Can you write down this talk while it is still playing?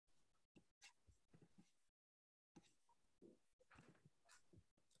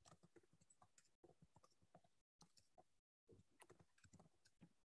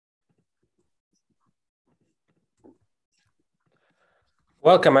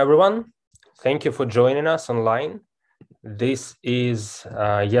Welcome, everyone. Thank you for joining us online. This is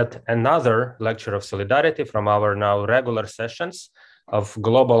yet another lecture of solidarity from our now regular sessions of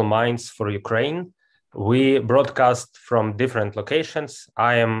Global Minds for Ukraine. We broadcast from different locations.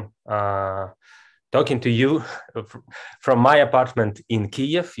 I am talking to you from my apartment in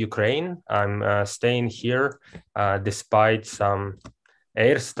Kiev, Ukraine. I'm staying here despite some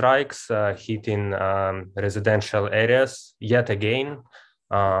airstrikes hitting residential areas yet again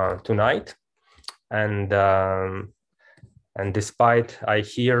tonight. And despite I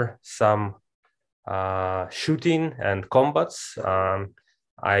hear some shooting and combats,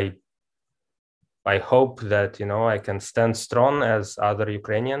 I hope that I can stand strong as other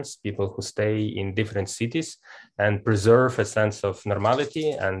Ukrainians, people who stay in different cities, and preserve a sense of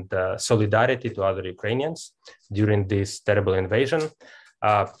normality and solidarity to other Ukrainians during this terrible invasion.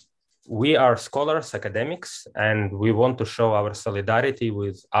 We are scholars, academics, and we want to show our solidarity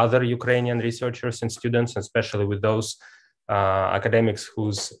with other Ukrainian researchers and students, especially with those academics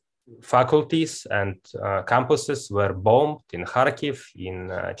whose faculties and campuses were bombed in Kharkiv, in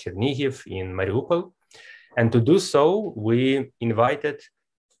Chernihiv, in Mariupol. And to do so, we invited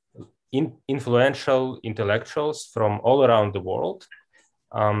influential intellectuals from all around the world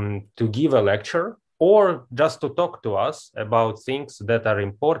to give a lecture or just to talk to us about things that are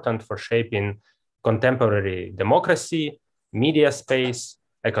important for shaping contemporary democracy, media space,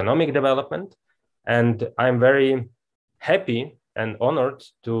 economic development. And I'm very happy and honored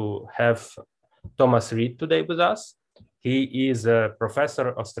to have Thomas Reed today with us. He is a professor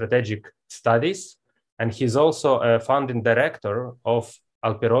of strategic studies, and he's also a founding director of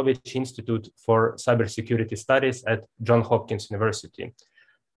Alperovitch Institute for Cybersecurity Studies at Johns Hopkins University.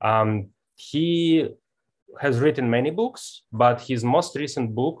 He has written many books, but his most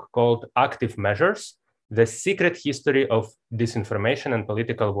recent book called Active Measures, The Secret History of Disinformation and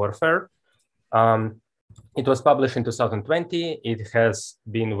Political Warfare. It was published in 2020. It has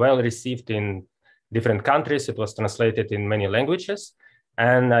been well received in different countries. It was translated in many languages.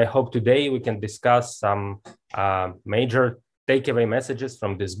 And I hope today we can discuss some major takeaway messages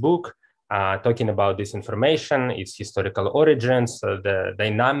from this book, talking about disinformation, its historical origins, the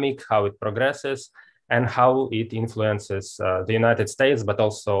dynamic, how it progresses, and how it influences the United States, but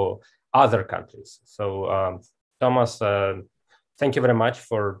also other countries. So Thomas, thank you very much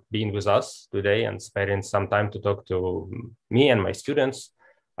for being with us today and sparing some time to talk to me and my students.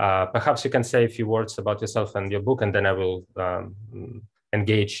 Perhaps you can say a few words about yourself and your book, and then I will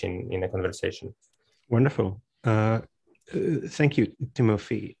engage in a conversation. Wonderful. Thank you,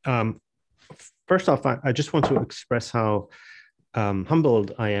 Tymofiy. First off, I just want to express how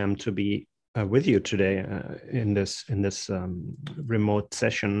humbled I am to be with you today in this remote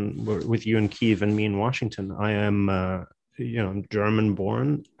session with you in Kiev and me in Washington. I am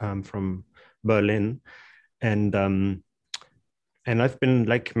German-born. I'm from Berlin, and I've been,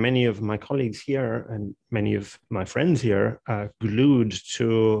 like many of my colleagues here and many of my friends here, glued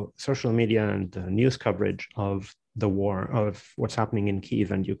to social media and news coverage of the war, of what's happening in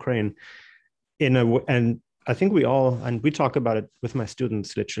Kiev and Ukraine. And I think we all, and we talk about it with my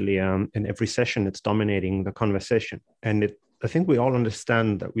students literally in every session. It's dominating the conversation, and I think we all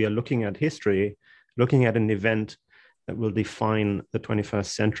understand that we are looking at history, looking at an event that will define the 21st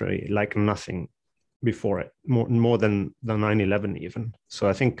century like nothing before it, more than the 9/11 even. So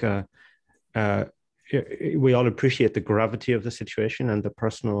I think we all appreciate the gravity of the situation and the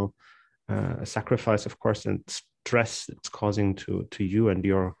personal sacrifice, of course, and stress it's causing to you and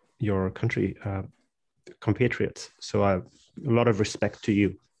your country compatriots. So I have a lot of respect to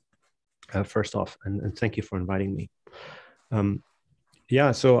you, first off, and thank you for inviting me.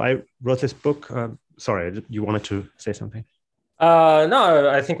 So I wrote this book. Sorry, you wanted to say something? No,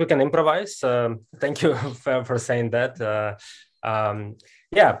 I think we can improvise. Thank you for saying that.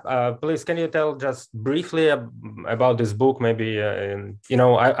 Please, can you tell just briefly about this book? Maybe,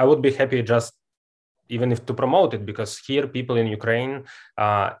 I would be happy just even if to promote it, because here people in Ukraine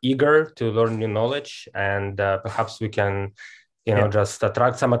are eager to learn new knowledge, and perhaps we can, just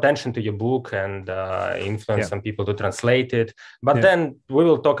attract some attention to your book and influence some people to translate it. But then we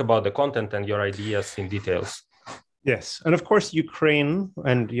will talk about the content and your ideas in details. Yes, and of course, Ukraine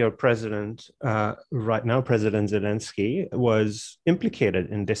and your president right now, President Zelensky, was implicated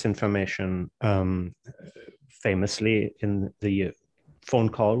in disinformation, famously in the phone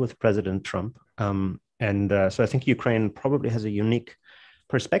call with President Trump. So I think Ukraine probably has a unique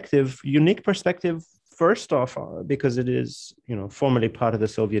perspective. First off, because it is, formerly part of the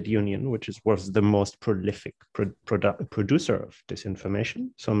Soviet Union, which was the most prolific producer of disinformation.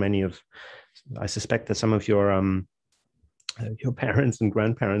 So I suspect that some of your your parents and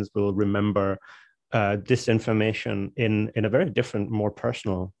grandparents will remember disinformation in a very different, more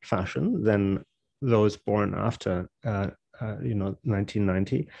personal fashion than those born after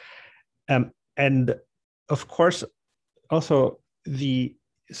 1990. And of course, also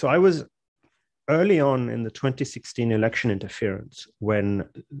so I was early on in the 2016 election interference when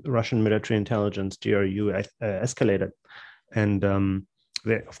Russian military intelligence, GRU, escalated. And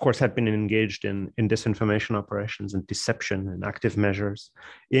they, of course, had been engaged in disinformation operations and deception and active measures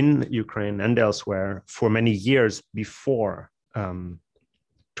in Ukraine and elsewhere for many years before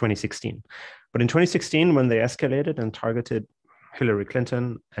 2016. But in 2016, when they escalated and targeted Hillary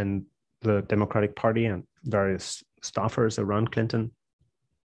Clinton and the Democratic Party and various staffers around Clinton,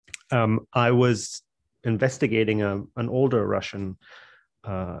 I was investigating an older Russian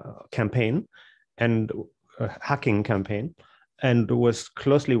campaign and a hacking campaign, and was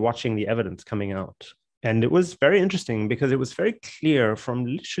closely watching the evidence coming out. And it was very interesting because it was very clear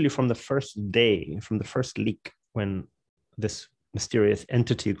literally from the first day, from the first leak, when this mysterious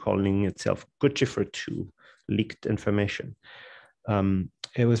entity calling itself Guccifer2 leaked information.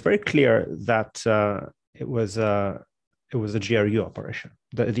 It was very clear that it was a GRU operation.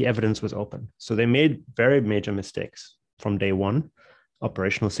 The evidence was open. So they made very major mistakes from day one,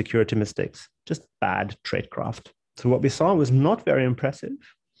 operational security mistakes, just bad tradecraft. So what we saw was not very impressive,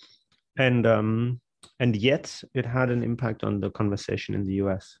 and yet it had an impact on the conversation in the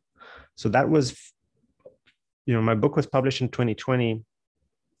US. So that was, my book was published in 2020,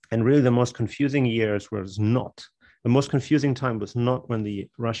 and really the most confusing the most confusing time was not when the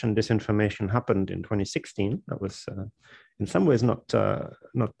Russian disinformation happened in 2016. That was in some ways not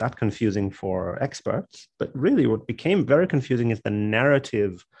that confusing for experts, but really what became very confusing is the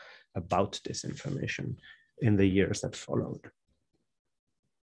narrative about disinformation in the years that followed.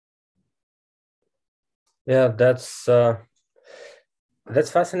 Yeah, that's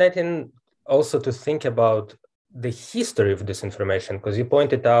fascinating also to think about the history of disinformation, because you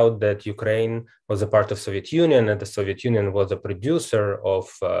pointed out that Ukraine was a part of Soviet Union and the Soviet Union was a producer of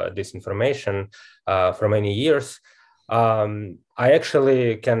disinformation for many years. I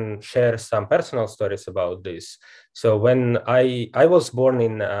actually can share some personal stories about this. So when I was born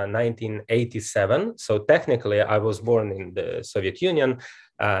in 1987, so technically I was born in the Soviet Union.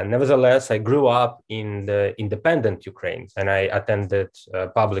 Nevertheless, I grew up in the independent Ukraine, and I attended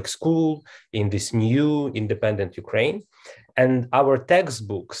public school in this new independent Ukraine. And our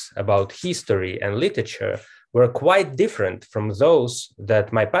textbooks about history and literature were quite different from those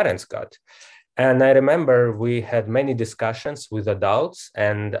that my parents got. And I remember we had many discussions with adults,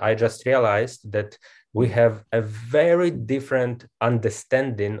 and I just realized that we have a very different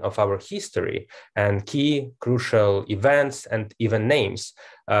understanding of our history and key crucial events and even names.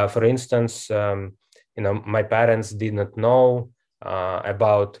 For instance, my parents did not know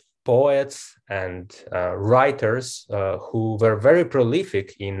about poets and writers who were very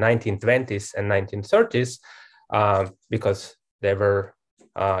prolific in 1920s and 1930s because they were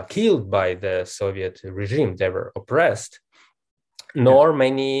killed by the Soviet regime. They were oppressed. Nor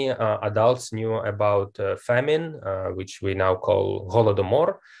many adults knew about famine, which we now call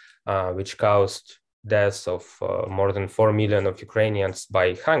Holodomor, which caused deaths of more than 4 million of Ukrainians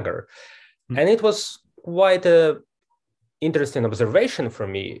by hunger. And it was quite an interesting observation for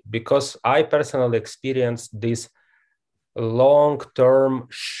me, because I personally experienced this long-term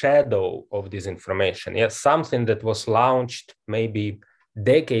shadow of disinformation. Yes, something that was launched maybe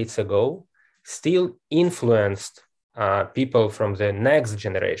decades ago still influenced people from the next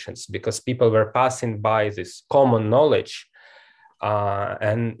generations, because people were passing by this common knowledge,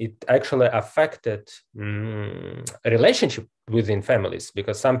 and it actually affected relationship within families,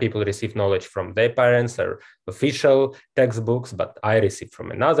 because some people receive knowledge from their parents or official textbooks, but I received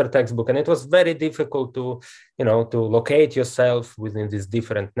from another textbook, and it was very difficult to locate yourself within these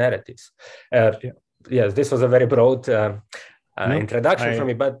different narratives. Yes, this was a very broad introduction for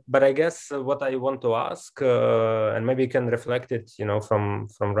me, but I guess what I want to ask, and maybe you can reflect it, from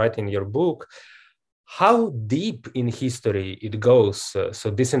writing your book, how deep in history it goes.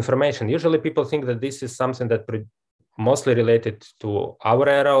 So disinformation, usually people think that this is something that mostly related to our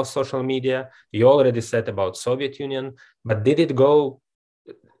era of social media. You already said about Soviet Union, but did it go,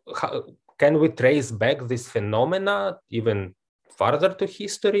 can we trace back this phenomena even further to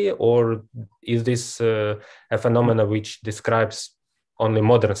history, or is this a phenomena which describes only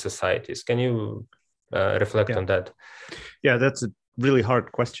modern societies? Can you reflect on that? Yeah, that's a really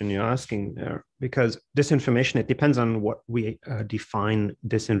hard question you're asking there, because disinformation, it depends on what we define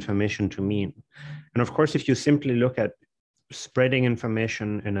disinformation to mean. And of course, if you simply look at spreading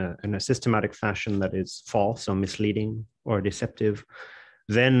information in a systematic fashion that is false or misleading or deceptive,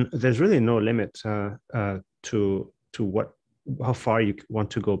 then there's really no limit to how far you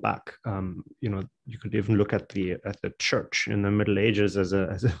want to go back. You could even look at the church in the Middle Ages as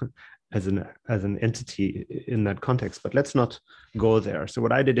an entity in that context. But let's not go there. So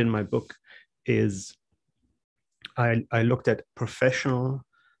what I did in my book is I looked at professional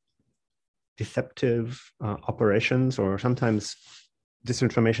deceptive operations, or sometimes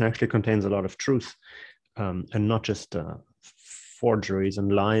disinformation actually contains a lot of truth, and not just forgeries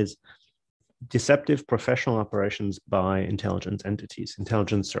and lies. Deceptive professional operations by intelligence entities,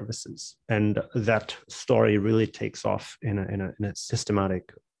 intelligence services, and that story really takes off in a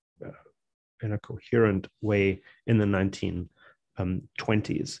systematic, in a coherent way in the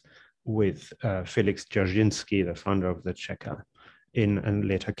 1920s with Felix Dzerzhinsky, the founder of the Cheka, and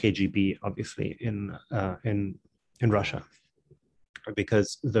later KGB, obviously in Russia.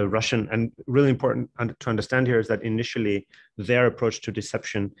 Because the Russian, and really important to understand here, is that initially their approach to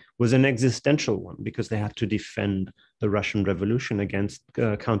deception was an existential one, because they had to defend the Russian Revolution against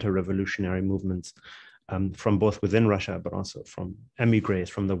counter-revolutionary movements from both within Russia, but also from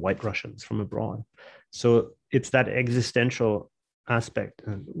emigres, from the White Russians from abroad. So it's that existential aspect,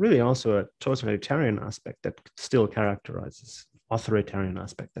 and really also a totalitarian aspect that still characterizes, authoritarian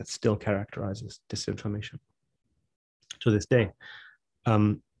aspect that still characterizes disinformation to this day.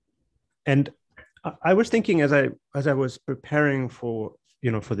 And I was thinking, as I was preparing for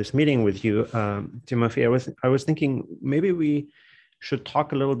this meeting with you, Tymofiy, I was thinking maybe we should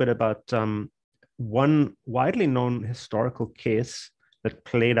talk a little bit about one widely known historical case that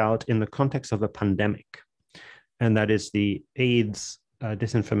played out in the context of a pandemic, and that is the AIDS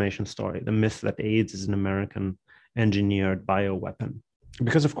disinformation story, the myth that AIDS is an American engineered bioweapon.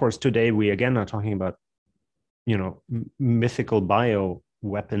 Because of course today we again are talking about mythical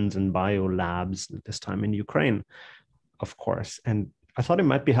bioweapons and biolabs, this time in Ukraine, of course. And I thought it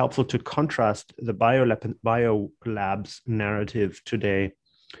might be helpful to contrast the biolabs narrative today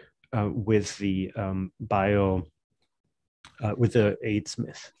with the with the AIDS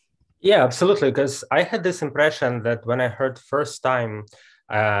myth. Yeah, absolutely. Because I had this impression that when I heard first time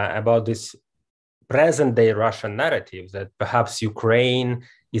about this present-day Russian narrative, that perhaps Ukraine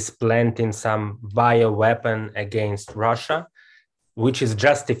is planting some bioweapon against Russia, which is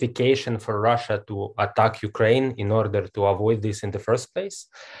justification for Russia to attack Ukraine in order to avoid this in the first place.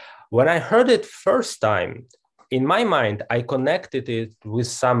 When I heard it first time, in my mind, I connected it with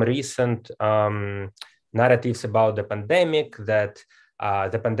some recent narratives about the pandemic, that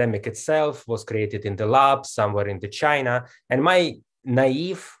the pandemic itself was created in the lab somewhere in China. And my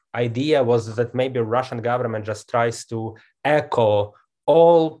naive idea was that maybe Russian government just tries to echo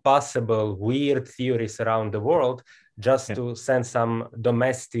all possible weird theories around the world just to send some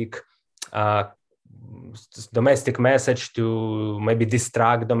domestic message to maybe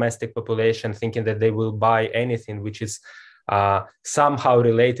distract domestic population, thinking that they will buy anything which is somehow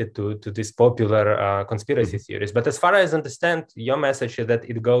related to this popular conspiracy theories. But as far as I understand, your message is that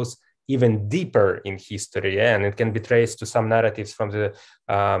it goes even deeper in history, and it can be traced to some narratives from the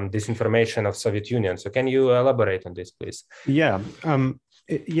disinformation of Soviet Union. So can you elaborate on this, please? Yeah.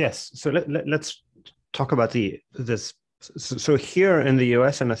 Yes. So let's talk about this. So here in the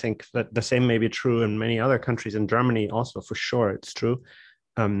US, and I think that the same may be true in many other countries, in Germany also, for sure, it's true.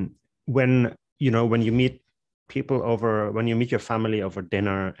 When you meet people over, when you meet your family over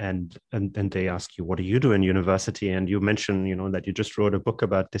dinner, and they ask you, what do you do in university? And you mention, that you just wrote a book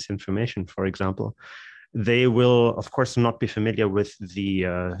about disinformation, for example. They will, of course, not be familiar with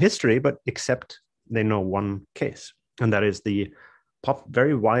the history, but except they know one case, and that is the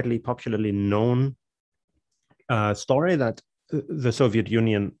very widely, popularly known story that the Soviet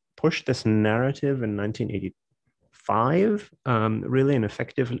Union pushed this narrative in 1985, really in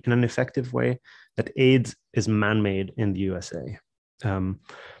an effective way, that AIDS is man-made in the USA, in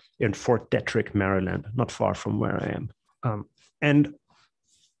Fort Detrick, Maryland, not far from where I am. And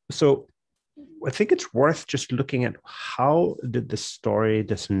so I think it's worth just looking at how did this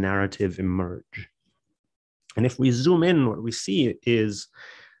narrative emerge. And if we zoom in, what we see is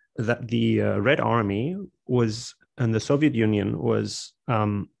that the Red Army and the Soviet Union was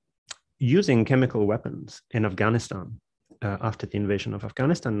using chemical weapons in Afghanistan after the invasion of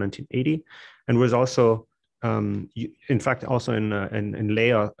Afghanistan in 1980, and was also, in fact, also in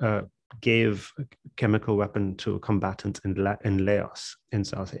Laos, gave a chemical weapon to combatants in Laos in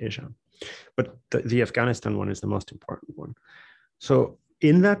South Asia. But the Afghanistan one is the most important one. So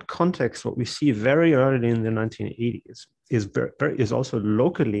in that context, what we see very early in the 1980s is also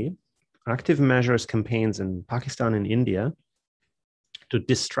locally active measures campaigns in Pakistan and India to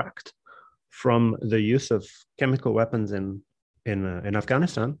distract from the use of chemical weapons in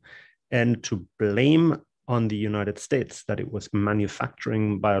Afghanistan, and to blame on the United States that it was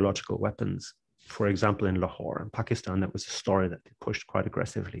manufacturing biological weapons, for example, in Lahore in Pakistan. That was a story that they pushed quite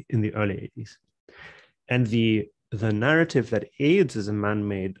aggressively in the early 80s. And the narrative that AIDS is a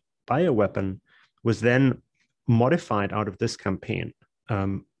man-made bioweapon was then modified out of this campaign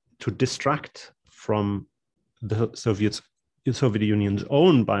to distract from the Soviet Union's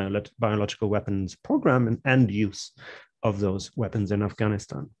own biological weapons program and use of those weapons in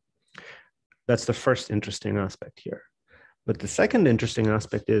Afghanistan. That's the first interesting aspect here. But the second interesting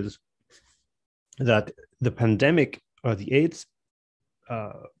aspect is that the pandemic or the AIDS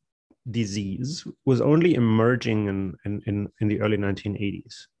disease was only emerging in the early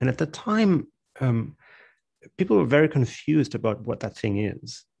 1980s. And at the time, people were very confused about what that thing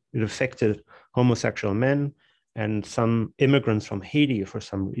is. It affected homosexual men and some immigrants from Haiti for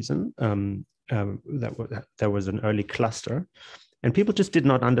some reason. There was an early cluster, and people just did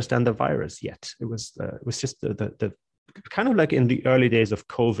not understand the virus yet. It was just the kind of like in the early days of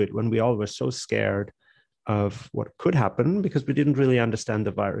COVID, when we all were so scared of what could happen because we didn't really understand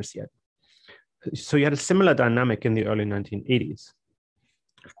the virus yet. So you had a similar dynamic in the early 1980s.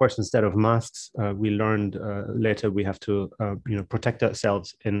 Of course, instead of masks, we learned later we have to protect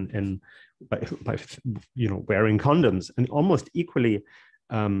ourselves by wearing condoms, and almost equally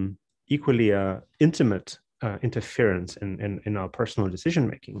intimate interference in our personal decision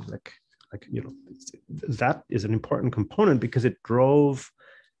making. That is an important component because it drove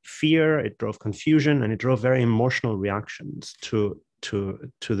fear, it drove confusion, and it drove very emotional reactions to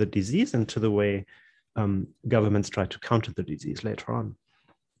the disease and to the way governments tried to counter the disease later on.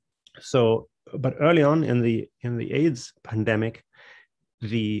 So, but early on in the AIDS pandemic,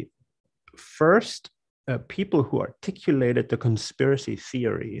 the first people who articulated the conspiracy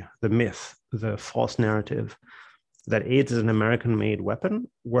theory, the myth, the false narrative that AIDS is an American-made weapon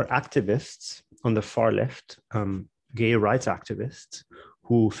were activists on the far left, gay rights activists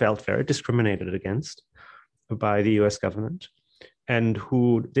who felt very discriminated against by the US government, and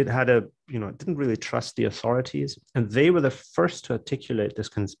who didn't really trust the authorities. And they were the first to articulate this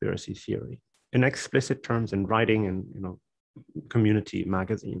conspiracy theory in explicit terms in writing and community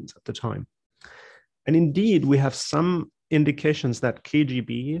magazines at the time. And indeed, we have some indications that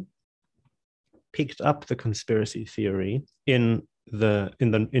KGB picked up the conspiracy theory in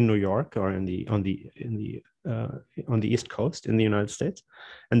New York or on the East Coast in the United States,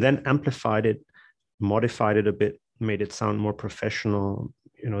 and then amplified it, modified it a bit, made it sound more professional.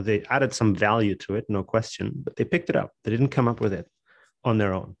 They added some value to it, no question, but they picked it up. They didn't come up with it on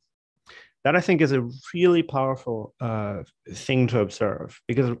their own. That, I think, is a really powerful thing to observe,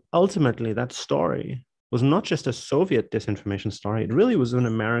 because ultimately that story was not just a Soviet disinformation story. It really was an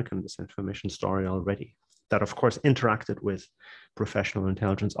American disinformation story already that, of course, interacted with professional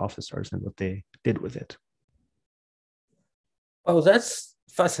intelligence officers and what they did with it. Oh, that's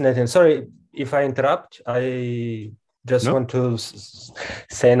fascinating. Sorry if I interrupt. I just want to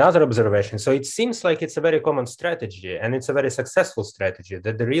say another observation. So it seems like it's a very common strategy, and it's a very successful strategy,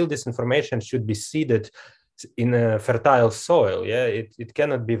 that the real disinformation should be seeded in a fertile soil. Yeah, it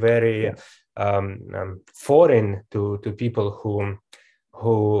cannot be very foreign to people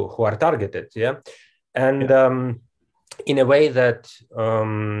who are targeted. Yeah, and in a way that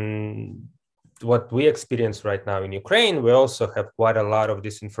what we experience right now in Ukraine, we also have quite a lot of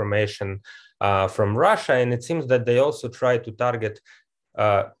disinformation from Russia, and it seems that they also try to target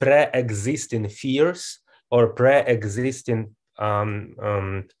pre-existing fears or pre-existing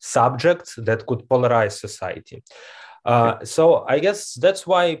subjects that could polarize society. So I guess that's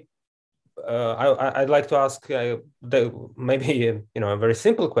why I'd like to ask maybe a very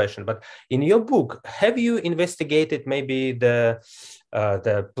simple question, but in your book, have you investigated maybe the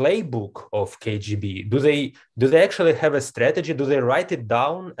playbook of KGB? Do they actually have a strategy? Do they write it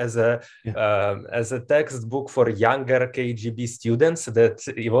down as a textbook for younger KGB students?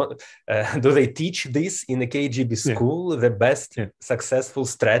 Do they teach this in a KGB school? The best successful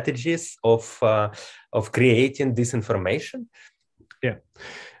strategies of creating disinformation?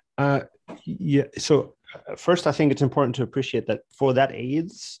 So first, I think it's important to appreciate that for that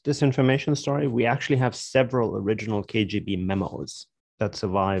AIDS disinformation story, we actually have several original KGB memos that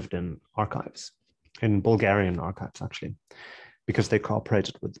survived in archives, in Bulgarian archives, actually, because they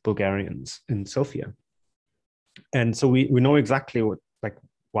cooperated with Bulgarians in Sofia. And so we know exactly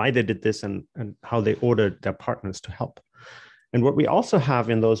why they did this and how they ordered their partners to help. And what we also have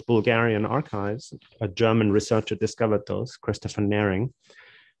in those Bulgarian archives, a German researcher discovered those, Christopher Nering,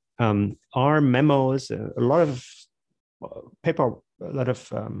 are memos, a lot of paper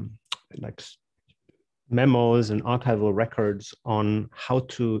like memos and archival records on how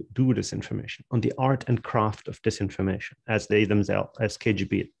to do disinformation, on the art and craft of disinformation, as they themselves, as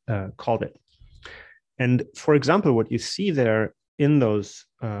KGB called it. And for example, what you see there in those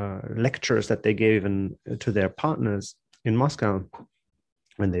lectures that they gave to their partners in Moscow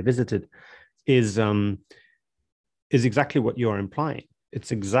when they visited is exactly what you are implying.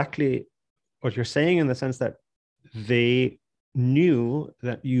 It's exactly what you're saying in the sense that they knew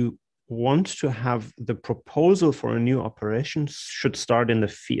that you want to have the proposal for a new operation should start in the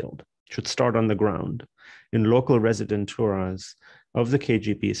field, should start on the ground, in local residenturas of the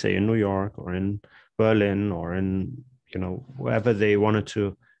KGB, say in New York or in Berlin or in, wherever they wanted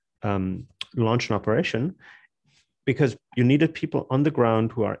to launch an operation, because you needed people on the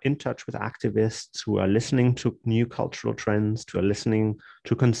ground who are in touch with activists, who are listening to new cultural trends, who are listening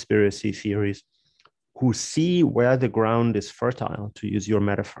to conspiracy theories, who see where the ground is fertile, to use your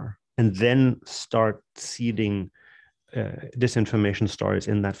metaphor, and then start seeding disinformation stories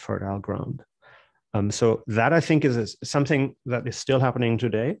in that fertile ground. So that, I think, is something that is still happening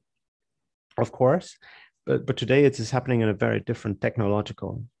today, of course, but today it is happening in a very different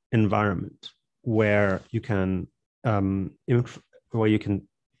technological environment where you can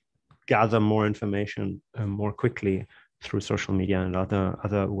gather more information more quickly through social media and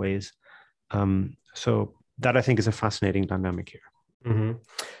other ways. So that, I think, is a fascinating dynamic here. Mm-hmm.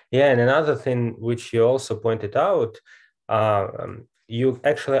 Yeah, and another thing which you also pointed out, you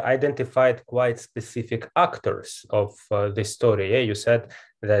actually identified quite specific actors of this story. Yeah, you said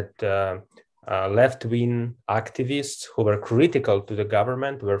that left-wing activists who were critical to the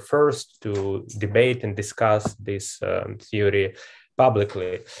government were first to debate and discuss this theory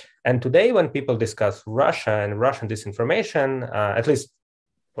publicly. And today, when people discuss Russia and Russian disinformation, at least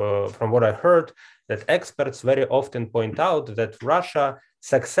from what I heard, that experts very often point out that Russia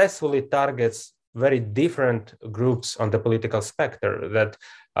successfully targets very different groups on the political spectrum, that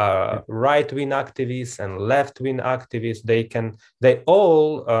right-wing activists and left-wing activists, they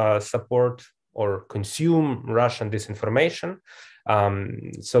all support or consume Russian disinformation.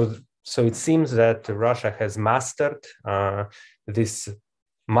 So it seems that Russia has mastered this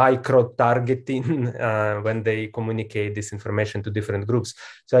micro-targeting when they communicate this information to different groups.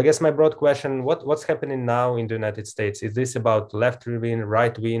 So I guess my broad question, what's happening now in the United States? Is this about left-wing,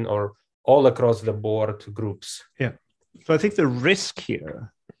 right-wing, or all across the board groups? Yeah. So I think the risk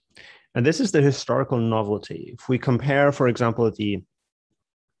here, and this is the historical novelty. If we compare, for example, the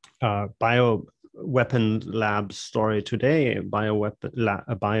bioweapon labs story today, bio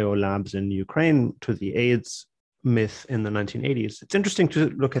labs in Ukraine, to the AIDS myth in the 1980s, it's interesting to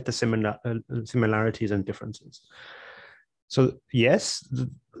look at the similarities and differences. So yes,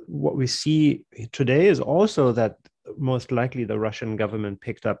 what we see today is also that most likely the Russian government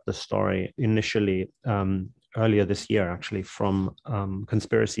picked up the story initially earlier this year, actually, from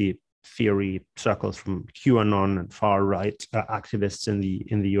conspiracy theory circles, from QAnon and far right activists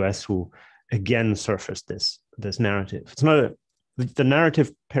in the US who again surfaced this narrative. It's not the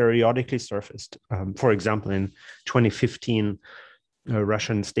narrative periodically surfaced. For example, in 2015,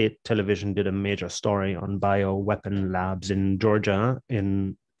 Russian state television did a major story on bioweapon labs in Georgia,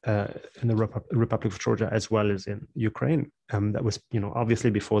 in the Republic of Georgia, as well as in Ukraine. That was,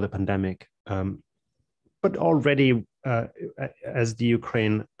 obviously before the pandemic, but already as the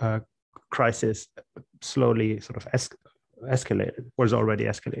Ukraine crisis slowly sort of escalated, was already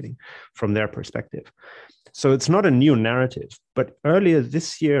escalating from their perspective. So it's not a new narrative, but earlier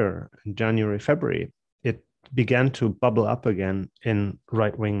this year, in January, February, it began to bubble up again in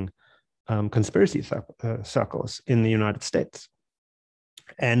right-wing conspiracy circles in the United States.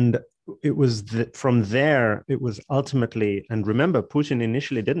 And it was from there, it was ultimately, and remember, Putin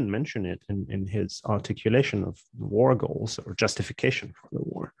initially didn't mention it in his articulation of war goals or justification for the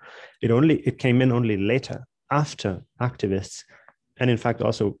war. It came in only later, after activists, and in fact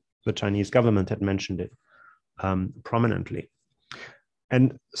also the Chinese government had mentioned it prominently.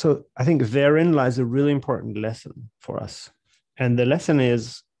 And so I think therein lies a really important lesson for us. And the lesson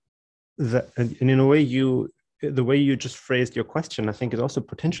is that, and in a way, the way you just phrased your question, I think, is also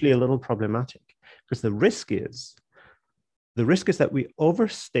potentially a little problematic, because the risk is that we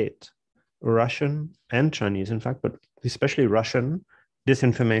overstate Russian and Chinese, in fact, but especially Russian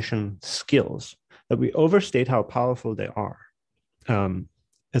disinformation skills, that we overstate how powerful they are. And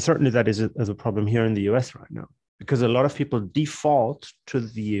certainly that is a problem here in the US right now, because a lot of people default to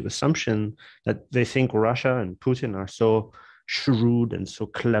the assumption that they think Russia and Putin are so shrewd and so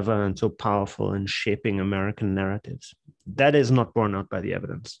clever and so powerful in shaping American narratives. That is not borne out by the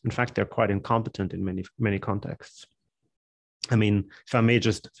evidence. In fact, they're quite incompetent in many contexts. I mean, if I may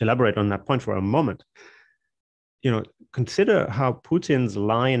just elaborate on that point for a moment, consider how Putin's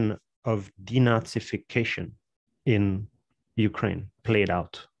line of denazification in Ukraine played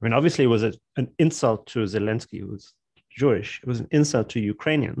out. I mean, obviously, it was an insult to Zelensky, who was Jewish. It was an insult to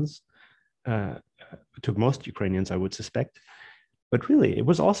Ukrainians, to most Ukrainians, I would suspect. But really, it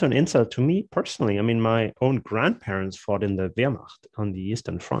was also an insult to me personally. I mean, my own grandparents fought in the Wehrmacht on the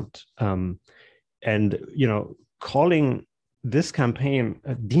Eastern Front. And, calling this campaign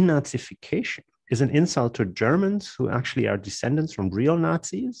a denazification is an insult to Germans who actually are descendants from real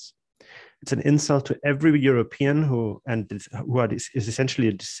Nazis. It's an insult to every European who is essentially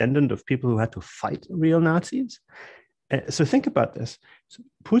a descendant of people who had to fight real Nazis. So think about this.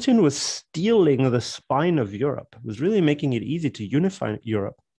 Putin was stealing the spine of Europe, was really making it easy to unify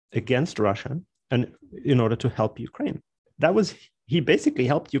Europe against Russia and in order to help Ukraine. He basically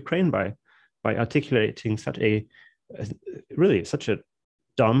helped Ukraine by articulating such a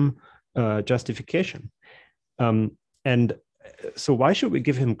dumb justification. And so why should we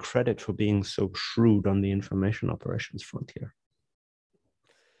give him credit for being so shrewd on the information operations frontier?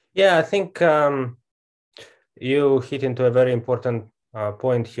 Yeah, I think you hit into a very important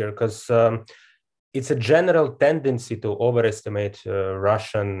point here, because it's a general tendency to overestimate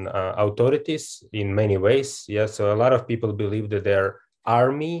Russian authorities in many ways. Yeah, so a lot of people believe that their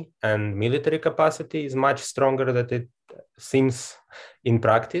army and military capacity is much stronger than it seems in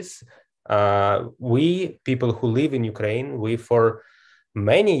practice. We, people who live in Ukraine, we for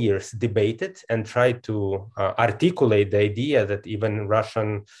many years debated and tried to articulate the idea that even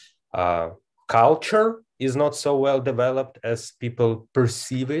Russian culture is not so well developed as people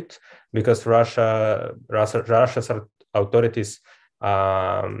perceive it, because Russia's authorities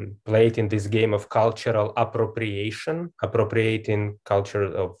played in this game of cultural appropriation, appropriating culture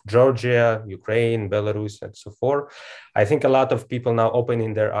of Georgia, Ukraine, Belarus, and so forth. I think a lot of people now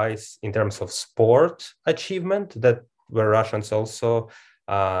opening their eyes in terms of sport achievement, that where Russians also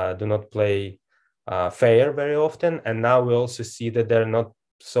do not play fair very often. And now we also see that they're not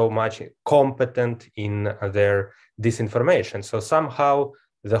so much competent in their disinformation. So somehow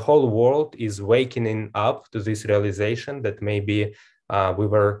the whole world is waking up to this realization that maybe we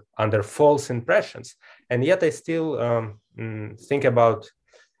were under false impressions. And yet I still think about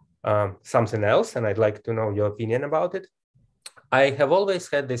something else, and I'd like to know your opinion about it. I have always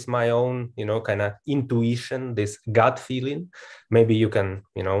had this my own, kind of intuition, this gut feeling. Maybe you can,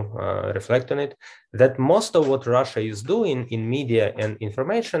 reflect on it, that most of what Russia is doing in media and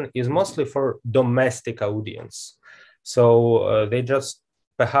information is mostly for domestic audience. So they just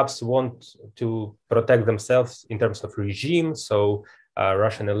perhaps want to protect themselves in terms of regime. So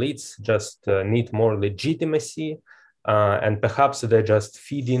Russian elites just need more legitimacy. And perhaps they're just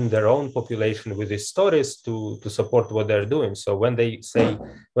feeding their own population with these stories to support what they're doing. So when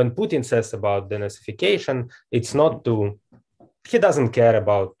Putin says about denazification, it's not he doesn't care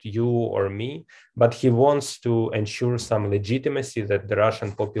about you or me, but he wants to ensure some legitimacy that the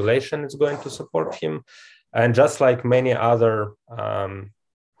Russian population is going to support him. And just like many other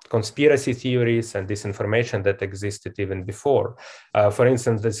conspiracy theories and disinformation that existed even before. For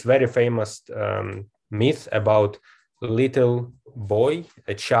instance, this very famous myth about little boy,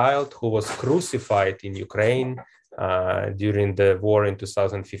 a child who was crucified in Ukraine during the war in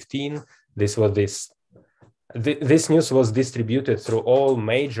 2015. This news was distributed through all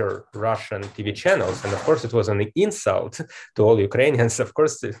major Russian TV channels. And of course, it was an insult to all Ukrainians. Of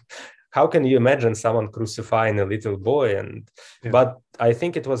course, how can you imagine someone crucifying a little boy? But I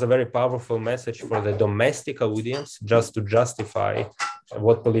think it was a very powerful message for the domestic audience, just to justify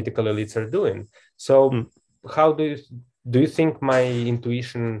what political elites are doing. So how do you think my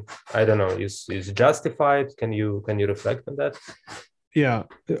intuition, I don't know, is justified? Can you reflect on that? Yeah,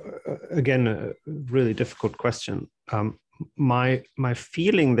 again, a really difficult question. My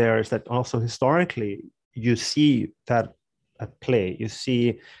feeling there is that also historically you see that at play. You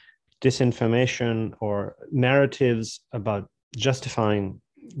see disinformation or narratives about justifying,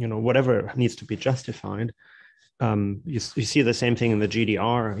 whatever needs to be justified. You see the same thing in the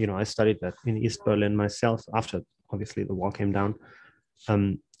GDR. I studied that in East Berlin myself after, obviously, the wall came down.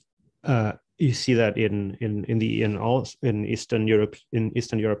 You see that in Eastern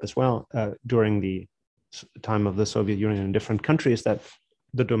Europe as well, during the time of the Soviet Union in different countries, that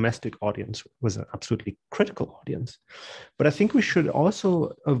the domestic audience was an absolutely critical audience. But I think we should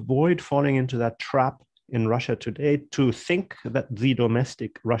also avoid falling into that trap in Russia today to think that the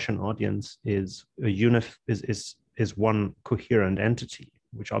domestic Russian audience is one coherent entity,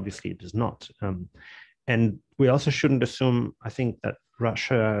 which obviously it is not. And we also shouldn't assume, I think, that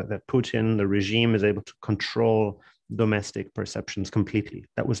Russia, that Putin, the regime, is able to control domestic perceptions completely.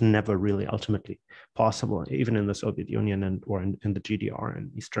 That was never really ultimately possible, even in the Soviet Union or in the GDR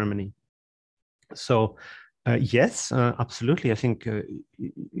and East Germany. So yes, absolutely. I think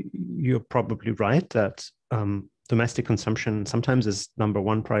you're probably right that domestic consumption sometimes is number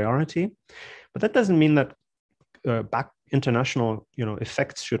one priority, but that doesn't mean that international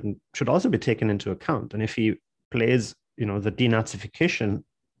effects should also be taken into account. And if he plays the denazification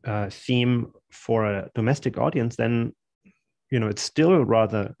theme for a domestic audience, then it's still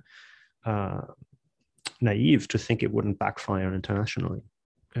rather naive to think it wouldn't backfire internationally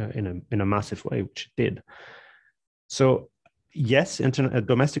in a massive way, which it did. So yes,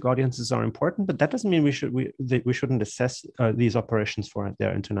 domestic audiences are important, but that doesn't mean we shouldn't assess these operations for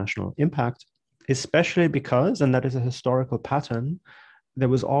their international impact, especially because, and that is a historical pattern, there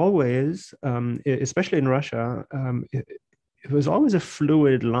was always, especially in Russia, it was always a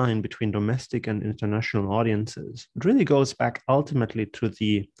fluid line between domestic and international audiences. It really goes back ultimately to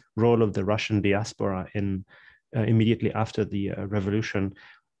the role of the Russian diaspora in immediately after the revolution,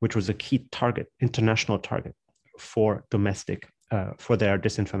 which was a key target, international target for domestic, for their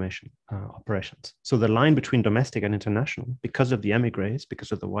disinformation operations. So the line between domestic and international, because of the emigres,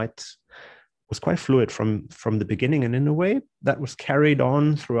 because of the whites, was quite fluid from the beginning. And in a way that was carried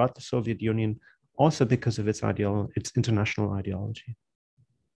on throughout the Soviet Union, also because of its international ideology.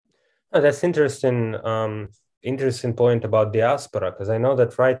 Oh, that's interesting. Interesting point about diaspora, because I know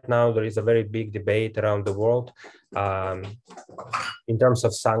that right now there is a very big debate around the world in terms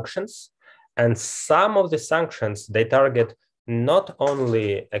of sanctions, and some of the sanctions, they target not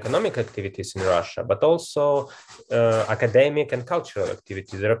only economic activities in Russia, but also academic and cultural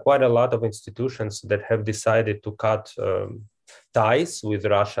activities. There are quite a lot of institutions that have decided to cut ties with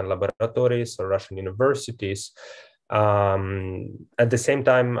Russian laboratories or Russian universities. At the same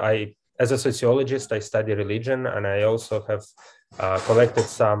time, as a sociologist, I study religion, and I also have collected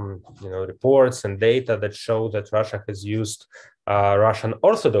some reports and data that show that Russia has used Russian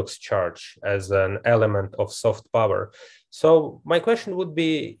Orthodox Church as an element of soft power. So my question would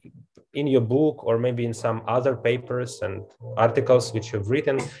be, in your book or maybe in some other papers and articles which you've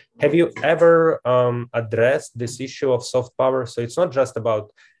written, have you ever addressed this issue of soft power? So it's not just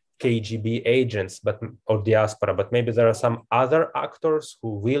about KGB agents or diaspora, but maybe there are some other actors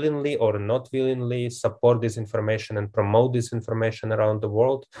who willingly or not willingly support disinformation and promote disinformation around the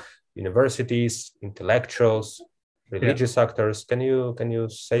world, universities, intellectuals, religious actors. Can you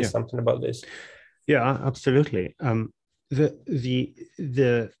say something about this? Yeah, absolutely.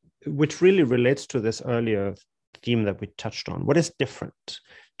 Which really relates to this earlier theme that we touched on. What is different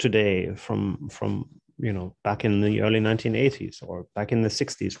today from back in the early 1980s or back in the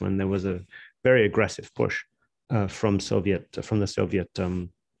 60s, when there was a very aggressive push from the Soviet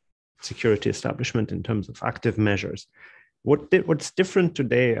security establishment in terms of active measures? What's different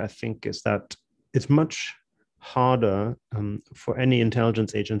today, I think, is that it's much harder for any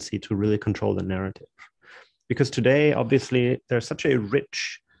intelligence agency to really control the narrative. Because today, obviously, there's such a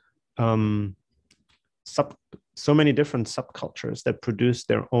rich, so many different subcultures that produce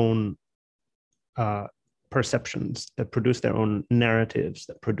their own perceptions, that produce their own narratives,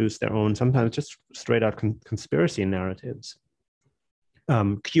 that produce their own, sometimes just straight out conspiracy narratives.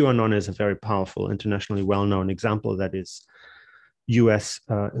 QAnon is a very powerful, internationally well-known example that is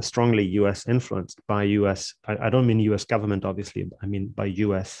strongly US influenced by US, I don't mean US government, obviously, I mean by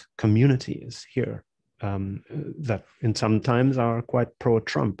US communities here. That in sometimes are quite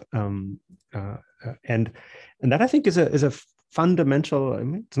pro-Trump, and that I think is a fundamental. I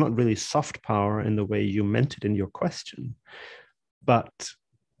mean, it's not really soft power in the way you meant it in your question, but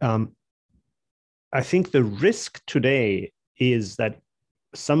I think the risk today is that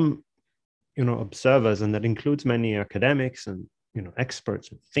some observers, and that includes many academics and experts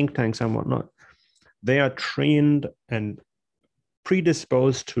and think tanks and whatnot, they are trained and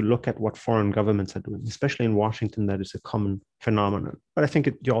predisposed to look at what foreign governments are doing, especially in Washington. That is a common phenomenon. But I think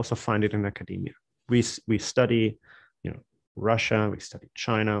you also find it in academia. We study, Russia, we study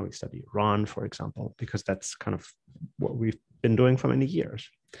China, we study Iran, for example, because that's kind of what we've been doing for many years.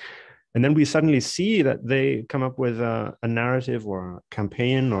 And then we suddenly see that they come up with a narrative or a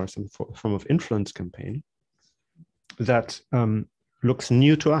campaign or some form of influence campaign that looks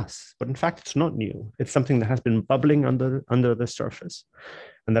new to us, but in fact, it's not new. It's something that has been bubbling under the surface,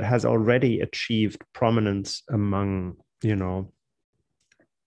 and that has already achieved prominence among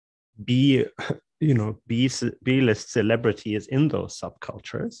B-list celebrities in those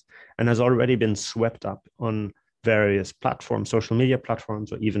subcultures, and has already been swept up on various platforms, social media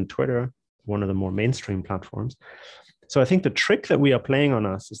platforms, or even Twitter, one of the more mainstream platforms. So I think the trick that we are playing on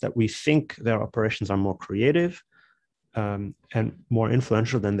us is that we think their operations are more creative, and more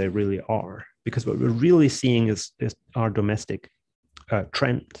influential than they really are. Because what we're really seeing is our domestic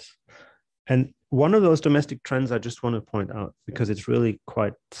trends. And one of those domestic trends I just want to point out, because it's really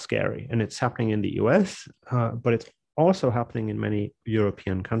quite scary, and it's happening in the US, but it's also happening in many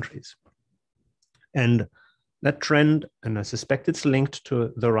European countries. And that trend, and I suspect it's linked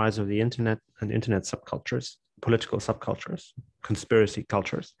to the rise of the internet and internet subcultures, political subcultures, conspiracy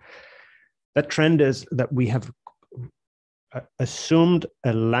cultures. That trend is that we have assumed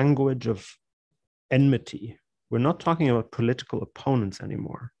a language of enmity. We're not talking about political opponents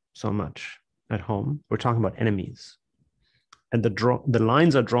anymore so much at home. We're talking about enemies. And the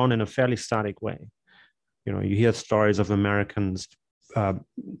lines are drawn in a fairly static way. You know, you hear stories of Americans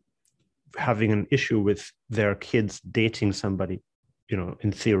having an issue with their kids dating somebody, you know,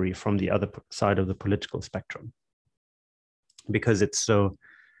 in theory, from the other side of the political spectrum. Because it's so,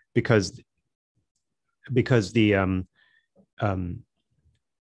 because the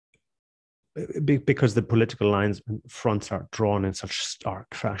because the political lines and fronts are drawn in such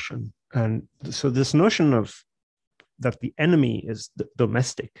stark fashion. And so this notion of that the enemy is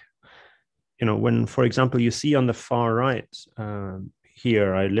domestic, you know, when, for example, you see on the far right,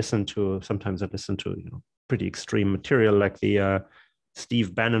 here sometimes I listen to, you know, pretty extreme material like the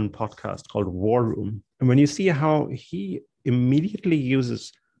Steve Bannon podcast called War Room. And when you see how he immediately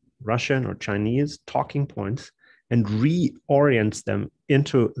uses Russian or Chinese talking points and reorients them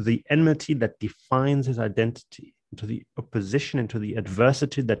into the enmity that defines his identity, into the opposition, into the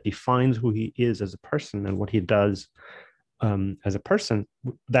adversity that defines who he is as a person and what he does as a person,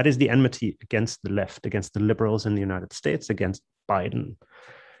 that is the enmity against the left, against the liberals in the United States, against Biden.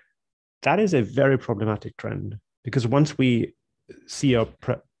 That is a very problematic trend, because once we see our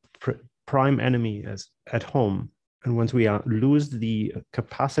prime enemy as at home, and once we lose the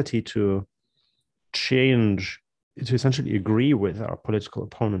capacity to change, to essentially agree with our political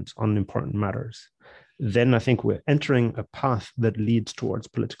opponents on important matters, then I think we're entering a path that leads towards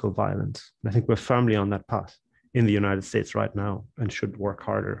political violence. And I think we're firmly on that path in the United States right now, and should work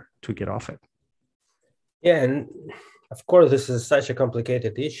harder to get off it. Yeah, and of course, this is such a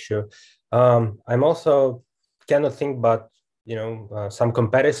complicated issue. I'm also cannot think but, you know, some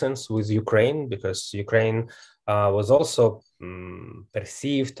comparisons with Ukraine, because Ukraine was also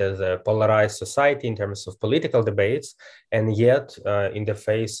perceived as a polarized society in terms of political debates, and yet in the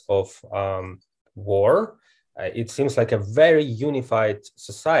face of war, it seems like a very unified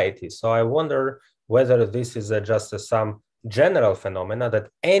society. So I wonder whether this is just some general phenomena that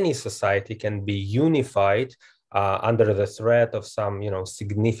any society can be unified under the threat of some, you know,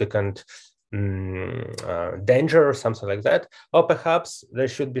 significant danger or something like that, or perhaps there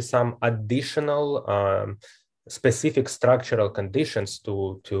should be some additional specific structural conditions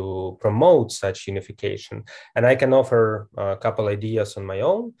to promote such unification. And I can offer a couple ideas on my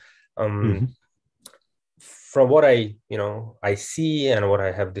own. From what I see and what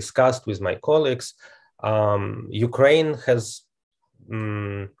I have discussed with my colleagues, Ukraine has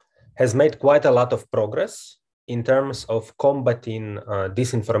made quite a lot of progress in terms of combating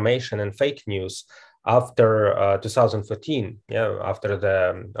disinformation and fake news after 2014, after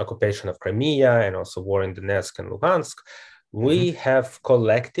the occupation of Crimea and also war in Donetsk and Luhansk. We have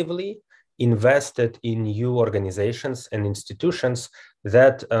collectively invested in new organizations and institutions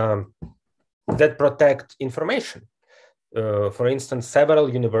that protect information. For instance, several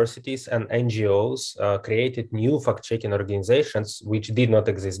universities and NGOs created new fact-checking organizations which did not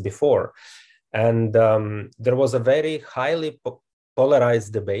exist before. And there was a very highly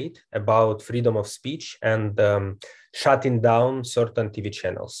polarized debate about freedom of speech and shutting down certain TV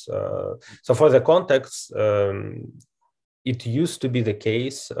channels. So for the context, it used to be the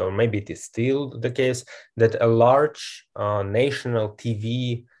case, or maybe it is still the case, that a large national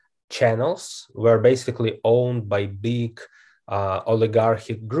TV channels were basically owned by big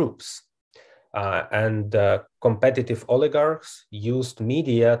oligarchic groups. And competitive oligarchs used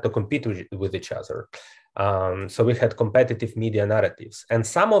media to compete with each other. So we had competitive media narratives. And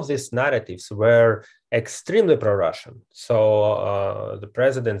some of these narratives were extremely pro-Russian. So the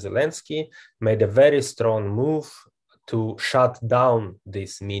President Zelensky made a very strong move to shut down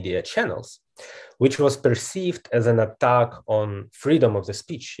these media channels, which was perceived as an attack on freedom of the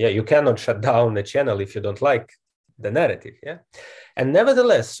speech. Yeah, you cannot shut down a channel if you don't like the narrative. Yeah, and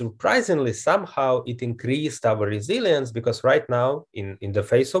nevertheless, surprisingly, somehow it increased our resilience, because right now, in the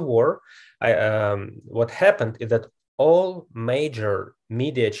face of war, what happened is that all major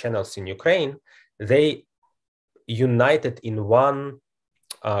media channels in Ukraine, they united in one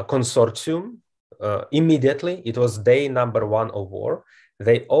consortium immediately. It was day number one of war.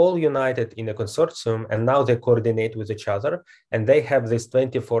 they all united in a consortium, and now they coordinate with each other, and they have this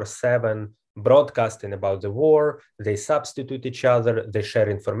 24/7 broadcasting about the war. They substitute each other, they share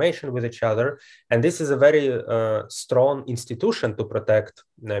information with each other, and this is a very strong institution to protect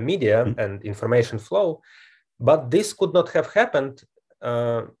media and information flow. But this could not have happened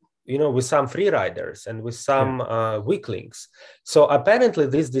with some free riders and with some weaklings. So apparently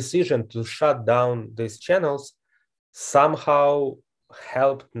this decision to shut down these channels somehow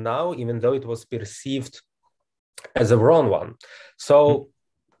helped now, even though it was perceived as a wrong one. So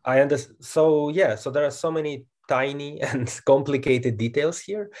I understand. So there are so many tiny and complicated details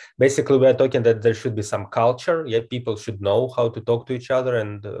here. Basically, we are talking that there should be some culture. Yeah, people should know how to talk to each other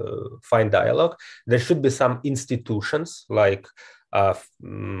and find dialogue. There should be some institutions like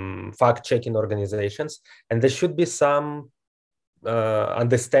fact-checking organizations, and there should be some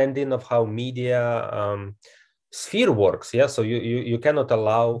understanding of how media sphere works. Yeah, so you cannot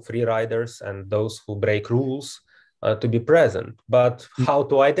allow free riders and those who break rules to be present, but how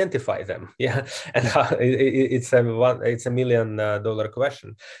to identify them? Yeah, and it's a $1 million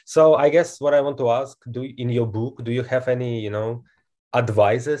question. So I guess what I want to ask: in your book, do you have any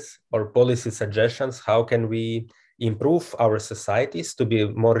advices or policy suggestions? How can we improve our societies to be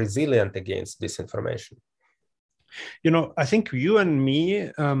more resilient against disinformation? I think you and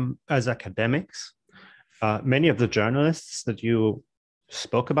me, as academics, many of the journalists that you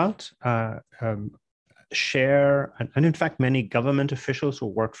spoke about share, and in fact, many government officials who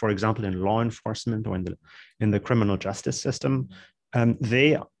work, for example, in law enforcement or in the criminal justice system,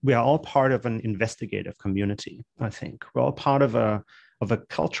 we are all part of an investigative community. I think we're all part of a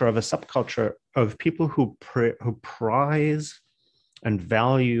culture, of a subculture of people who prize and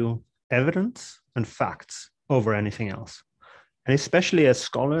value evidence and facts over anything else. And especially as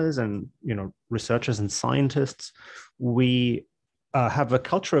scholars and researchers and scientists, we have a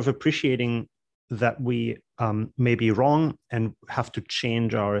culture of appreciating that we may be wrong and have to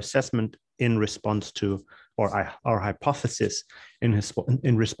change our assessment in response to, or our hypothesis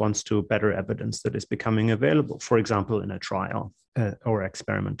in response to better evidence that is becoming available, for example, in a trial or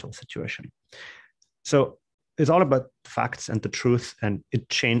experimental situation. So it's all about facts and the truth and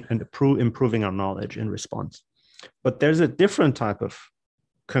improving our knowledge in response. But there's a different type of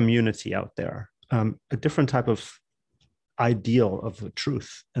community out there, a different type of ideal of the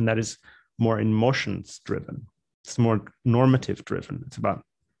truth, and that is more emotions driven. It's more normative driven. It's about,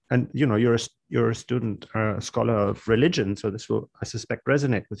 and you're a student, a scholar of religion, so this will, I suspect,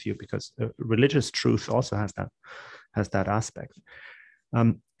 resonate with you because religious truth also has that aspect.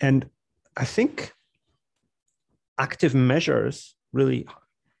 And I think active measures really,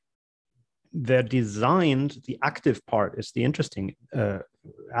 they're designed, the active part is the interesting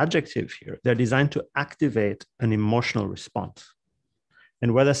adjective here. They're designed to activate an emotional response.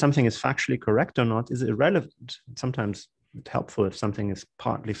 And whether something is factually correct or not is irrelevant. Sometimes it's helpful if something is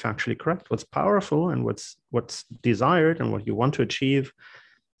partly factually correct. What's powerful and what's desired and what you want to achieve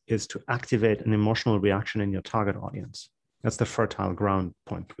is to activate an emotional reaction in your target audience. That's the fertile ground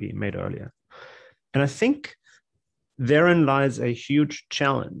point we made earlier. And I think therein lies a huge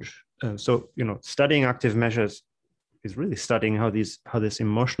challenge. So, studying active measures is really studying how this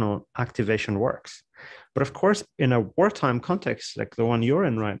emotional activation works. But of course, in a wartime context like the one you're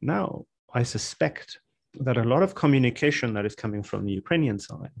in right now, I suspect that a lot of communication that is coming from the Ukrainian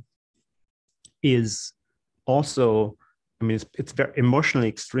side is also, it's very emotionally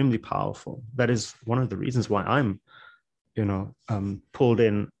extremely powerful. That is one of the reasons why I'm, pulled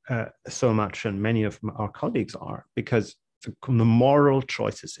in so much, and many of our colleagues are, because the moral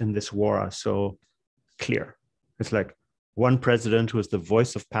choices in this war are so clear. It's like one president who is the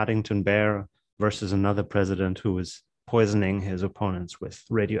voice of Paddington Bear versus another president who is poisoning his opponents with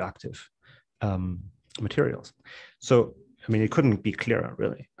radioactive materials. So, it couldn't be clearer,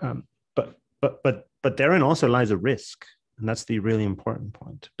 really. But therein also lies a risk, and that's the really important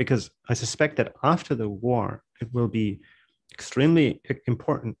point, because I suspect that after the war, it will be extremely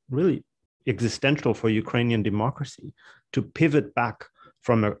important, really existential for Ukrainian democracy to pivot back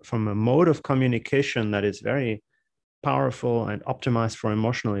from a mode of communication that is very powerful and optimized for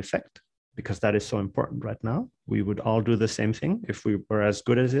emotional effect, because that is so important right now. We would all do the same thing if we were as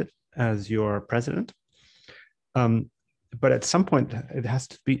good as it as your president. But at some point,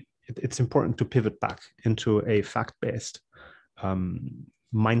 it's important to pivot back into a fact-based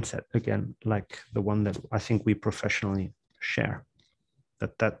mindset again, like the one that I think we professionally share.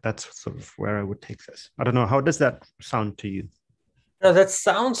 That's sort of where I would take this. I don't know, how does that sound to you? No, that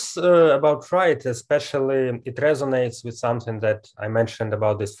sounds about right. Especially, it resonates with something that I mentioned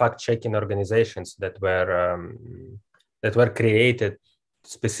about these fact-checking organizations that were created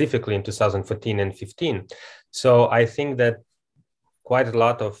specifically in 2014 and 15. So I think that quite a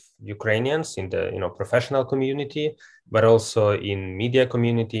lot of Ukrainians in the professional community, but also in media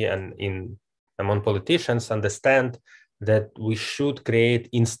community and among politicians understand that we should create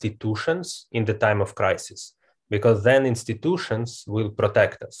institutions in the time of crisis, because then institutions will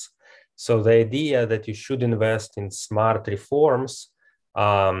protect us. So the idea that you should invest in smart reforms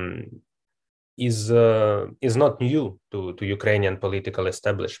is not new to Ukrainian political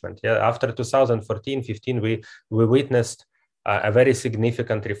establishment. Yeah, after 2014-15, we witnessed a very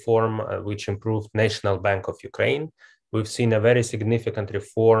significant reform which improved National Bank of Ukraine. We've seen a very significant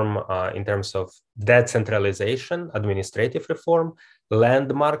reform in terms of decentralization, administrative reform,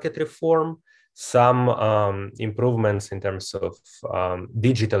 land market reform, some improvements in terms of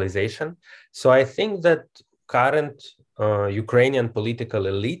digitalization. So I think that current Ukrainian political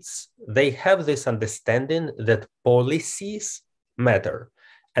elites, they have this understanding that policies matter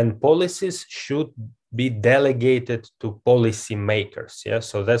and policies should be delegated to policy makers. Yeah,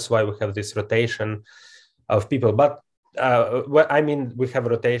 so that's why we have this rotation of people. But we have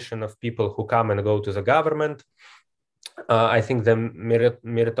rotation of people who come and go to the government. I think the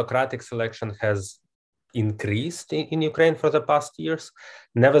meritocratic selection has increased in Ukraine for the past years.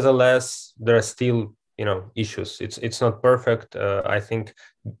 Nevertheless, there are still issues. It's not perfect. I think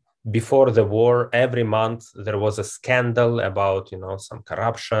before the war, every month there was a scandal about some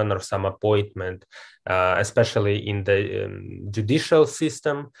corruption or some appointment, especially in the judicial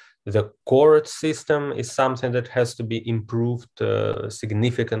system. The court system is something that has to be improved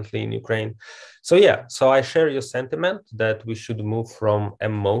significantly in Ukraine. So yeah, so I share your sentiment that we should move from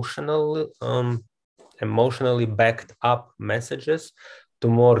emotionally backed up messages to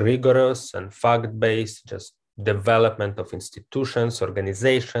more rigorous and fact-based, just development of institutions,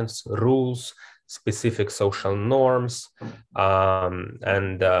 organizations, rules, specific social norms,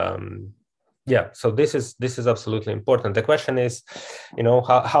 yeah. So this is absolutely important. The question is,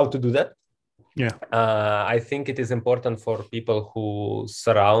 how to do that. Yeah, I think it is important for people who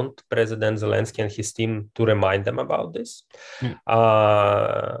surround President Zelensky and his team to remind them about this. Yeah.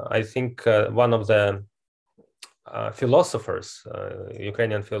 I think one of the philosophers,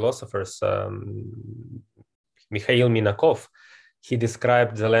 Ukrainian philosophers, Mikhail Minakov, he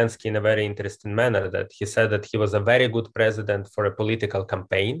described Zelensky in a very interesting manner, that he said that he was a very good president for a political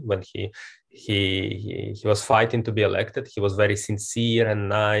campaign when he was fighting to be elected. He was very sincere and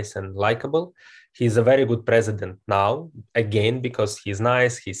nice and likable. He's a very good president now, again, because he's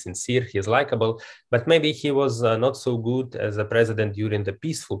nice, he's sincere, he's likable, but maybe he was not so good as a president during the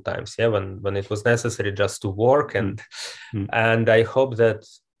peaceful times, yeah, when it was necessary just to work. And I hope that,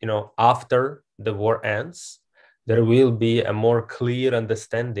 after the war ends, there will be a more clear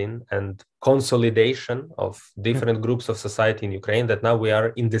understanding and consolidation of different groups of society in Ukraine, that now we are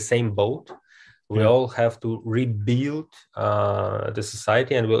in the same boat. We all have to rebuild the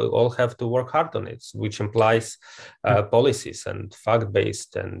society, and we'll all have to work hard on it, which implies policies and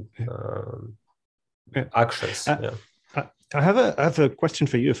fact-based and actions. I have a question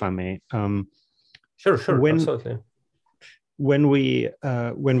for you, if I may. Sure, absolutely. When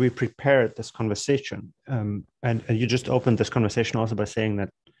we prepared this conversation, and you just opened this conversation also by saying that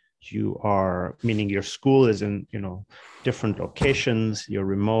you are, meaning your school is in different locations, you're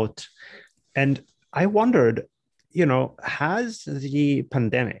remote. And I wondered, has the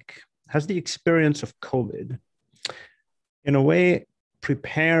pandemic, has the experience of COVID in a way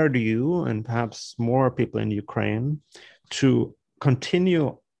prepared you and perhaps more people in Ukraine to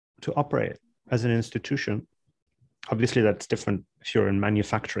continue to operate as an institution? Obviously, that's different if you're in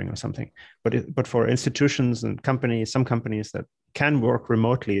manufacturing or something, but for institutions and companies, some companies that can work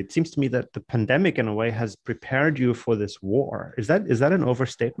remotely, it seems to me that the pandemic in a way has prepared you for this war. Is that an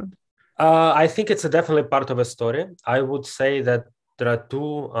overstatement? I think it's definitely part of a story. I would say that there are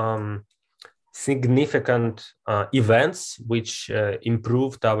two significant events which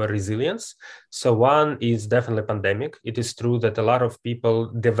improved our resilience. So one is definitely pandemic. It is true that a lot of people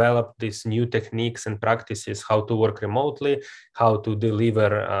developed these new techniques and practices, how to work remotely, how to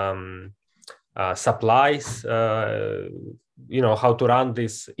deliver supplies, how to run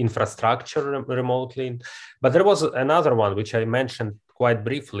this infrastructure remotely. But there was another one, which I mentioned quite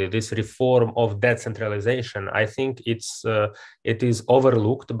briefly, this reform of decentralization. I think it is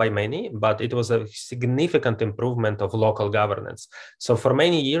overlooked by many, but it was a significant improvement of local governance. So for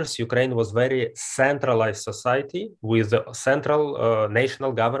many years, Ukraine was very centralized society with the central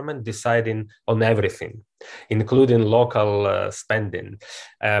national government deciding on everything, including local spending.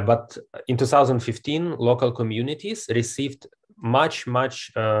 But in 2015, local communities received much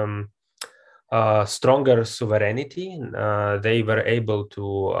stronger sovereignty. They were able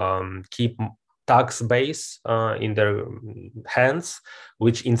to keep tax base in their hands,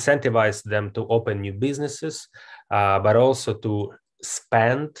 which incentivized them to open new businesses, but also to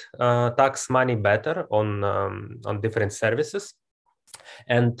spend tax money better on different services.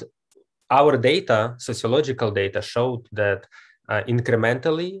 And our data, sociological data, showed that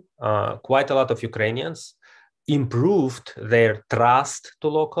incrementally, quite a lot of Ukrainians improved their trust to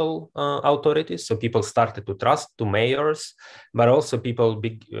local authorities. So people started to trust to mayors, but also people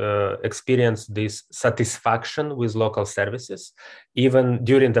experienced this satisfaction with local services. Even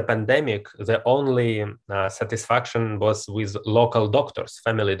during the pandemic, the only satisfaction was with local doctors,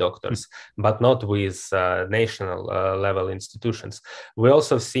 family doctors, but not with national level institutions. We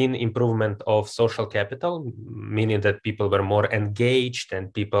also seen improvement of social capital, meaning that people were more engaged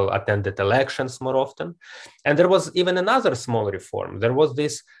and people attended elections more often. And there was even another small reform. There was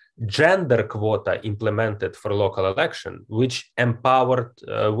this gender quota implemented for local election, which empowered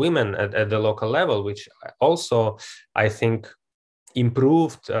women at the local level, which also, I think,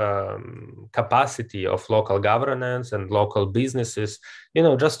 improved capacity of local governance and local businesses,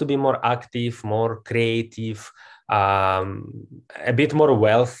 just to be more active, more creative, a bit more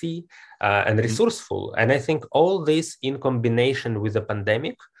wealthy and resourceful. And I think all this in combination with the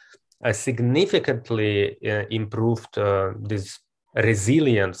pandemic significantly improved this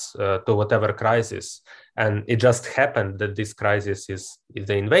resilience to whatever crisis. And it just happened that this crisis is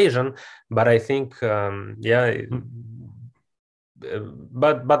the invasion. But I think,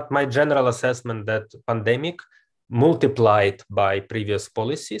 but my general assessment that pandemic multiplied by previous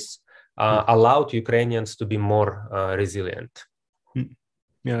policies allowed Ukrainians to be more resilient.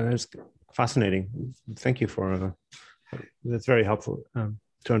 Yeah, that's fascinating. Thank you for that's very helpful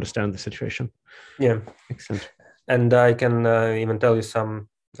to understand the situation. Yeah, excellent. And I can even tell you some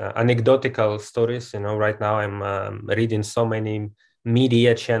anecdotal stories. Right now I'm reading so many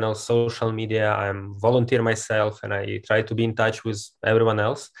media channels, social media. I'm volunteer myself, and I try to be in touch with everyone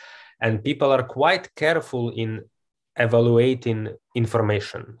else. And people are quite careful in evaluating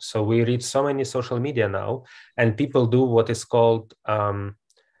information. So we read so many social media now, and people do what is called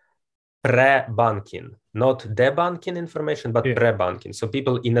pre-banking, not debunking information, but pre-banking. So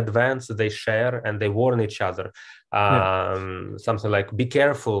people in advance, they share and they warn each other. Something like, be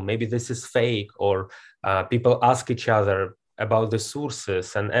careful, maybe this is fake, or people ask each other about the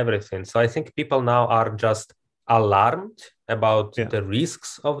sources and everything. So I think people now are just alarmed about the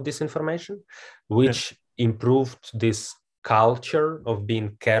risks of disinformation, which improved this culture of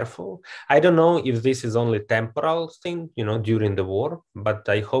being careful. I don't know if this is only temporal thing, during the war, but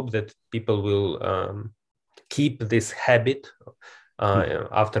I hope that people will keep this habit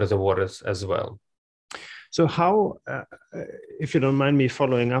after the war as well. So how, if you don't mind me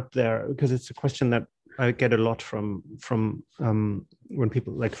following up there, because it's a question that I get a lot from when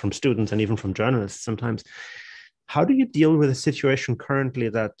people, like from students and even from journalists sometimes. How do you deal with a situation currently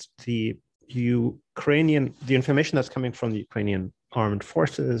that the information that's coming from the Ukrainian armed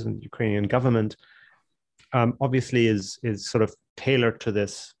forces and Ukrainian government obviously is sort of tailored to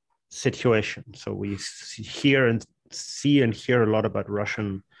this situation? So we see and hear a lot about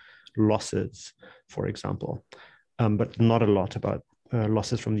Russian losses, for example, but not a lot about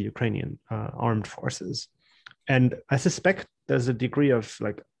losses from the Ukrainian armed forces. And I suspect there's a degree of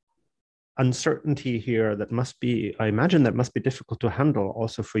uncertainty here that I imagine that must be difficult to handle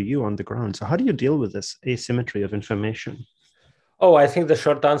also for you on the ground. So how do you deal with this asymmetry of information? Oh, I think the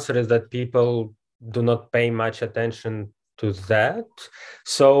short answer is that people do not pay much attention to that.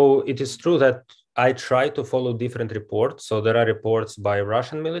 So it is true that I try to follow different reports. So there are reports by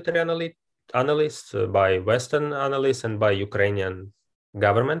Russian military analysts, by Western analysts, and by Ukrainian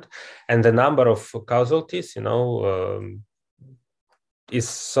government. And the number of casualties, is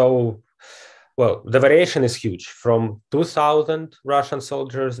so... Well, the variation is huge, from 2,000 Russian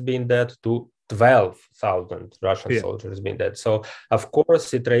soldiers being dead to 12,000 Russian soldiers being dead. So, of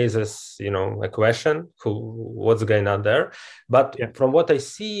course, it raises, a question, what's going on there? But from what I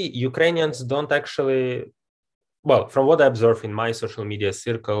see, Ukrainians don't actually... Well, from what I observe in my social media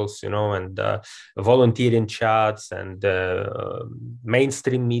circles, and volunteering chats and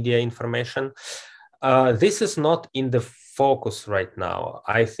mainstream media information, this is not in the focus right now.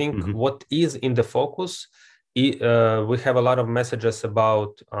 I think what is in the focus, we have a lot of messages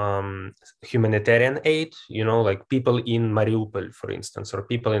about humanitarian aid, like people in Mariupol, for instance, or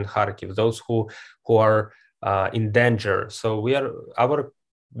people in Kharkiv, those who are in danger. So our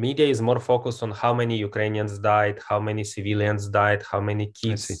media is more focused on how many Ukrainians died, how many civilians died, how many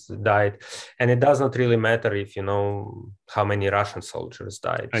kids died. And it does not really matter if you know how many Russian soldiers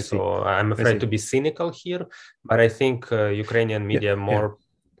died. So I'm afraid to be cynical here, but I think Ukrainian media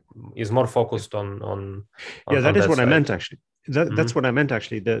is more focused on that is that what side. I meant, actually. That's what I meant,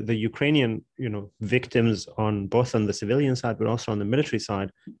 actually. The Ukrainian, victims on both on the civilian side, but also on the military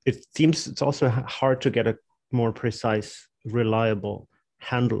side. It seems it's also hard to get a more precise, reliable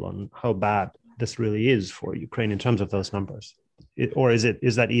handle on how bad this really is for Ukraine in terms of those numbers.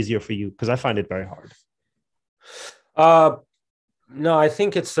 Is that easier for you? Because I find it very hard. No, I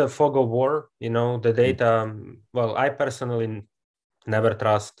think it's a fog of war. The data. Well, I personally never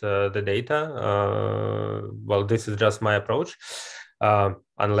trust the data. Well, this is just my approach,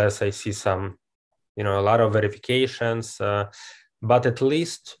 unless I see some, a lot of verifications. But at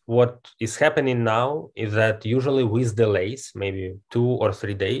least what is happening now is that usually with delays, maybe 2 or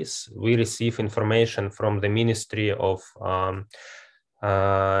 3 days, we receive information from the Ministry of,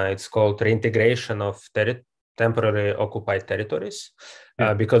 it's called Reintegration of Temporarily Occupied Territories,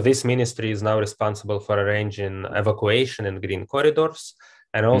 because this ministry is now responsible for arranging evacuation and green corridors,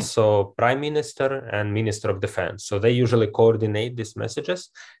 and also Prime Minister and Minister of Defense. So they usually coordinate these messages,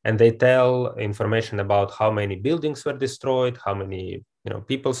 and they tell information about how many buildings were destroyed, how many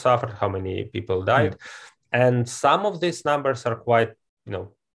people suffered, how many people died. And some of these numbers are quite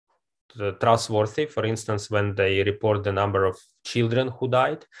trustworthy. For instance, when they report the number of children who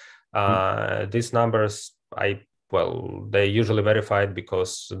died, these numbers they usually verified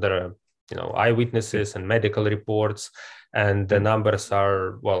because there are eyewitnesses and medical reports, and the numbers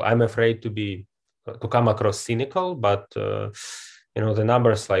are, I'm afraid to come across cynical, but the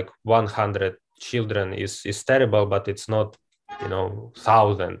numbers like 100 children is terrible, but it's not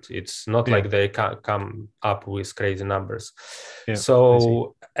 1,000. It's not like they come up with crazy numbers.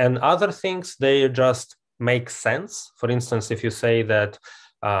 So, and other things, they just make sense. For instance, if you say that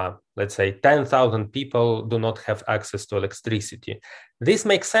let's say 10,000 people do not have access to electricity. This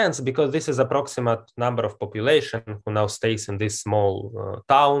makes sense because this is approximate number of population who now stays in this small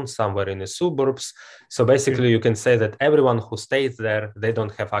town somewhere in the suburbs. So basically you can say that everyone who stays there, they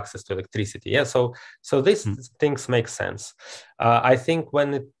don't have access to electricity. So these things make sense. I think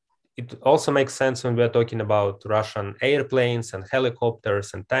when it also makes sense when we're talking about Russian airplanes and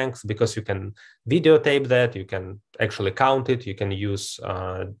helicopters and tanks, because you can videotape that, you can actually count it, you can use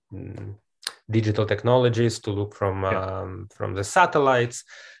digital technologies to look from the satellites.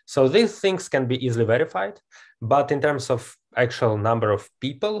 So these things can be easily verified. But in terms of actual number of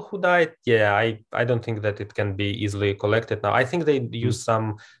people who died, I don't think that it can be easily collected now. I think they use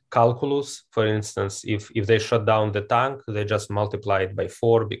some calculus. For instance, if they shut down the tank, they just multiply it by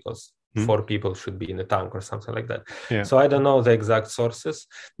 4 because 4 people should be in the tank or something like that. So I don't know the exact sources.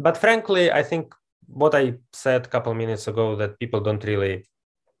 But frankly, I think what I said a couple minutes ago, that people don't really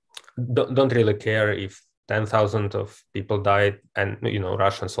care if 10,000 of people died and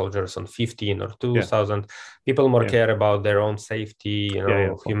Russian soldiers on 15 or 2,000. People more care about their own safety,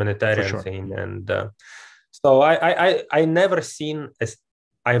 humanitarian thing. And so I've never seen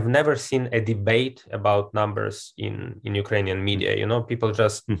a debate about numbers in Ukrainian media. People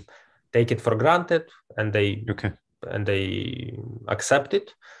just take it for granted and they accept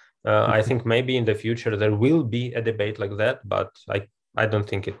it. I think maybe in the future there will be a debate like that, but I don't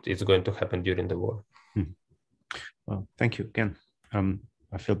think it's going to happen during the war. Well, thank you again.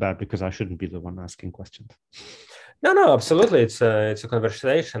 I feel bad because I shouldn't be the one asking questions. No, absolutely. It's a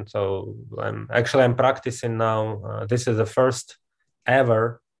conversation. So I'm practicing now. This is the first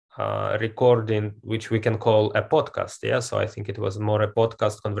ever recording, which we can call a podcast. So I think it was more a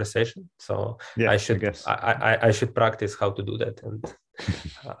podcast conversation. So I should practice how to do that and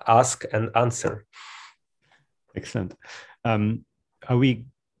ask and answer. Excellent. Are we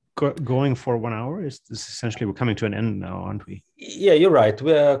going for 1 hour? Is this essentially, we're coming to an end now, aren't we? Yeah, you're right.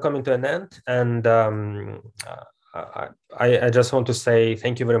 We are coming to an end, and I just want to say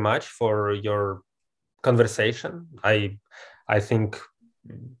thank you very much for your conversation. I think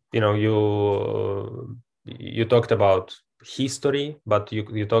you talked about history, but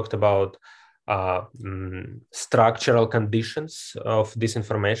you talked about structural conditions of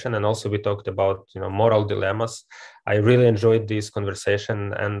disinformation, and also we talked about moral dilemmas. I really enjoyed this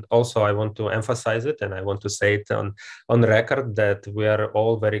conversation, and also I want to emphasize it, and I want to say it on record that we are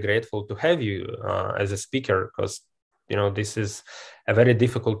all very grateful to have you as a speaker, because this is a very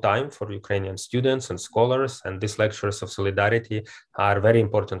difficult time for Ukrainian students and scholars, and these lectures of solidarity are very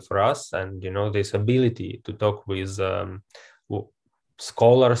important for us. And this ability to talk with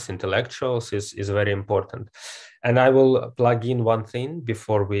scholars, intellectuals is very important. And I will plug in one thing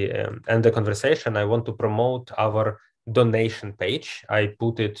before we end the conversation. I want to promote our donation page. I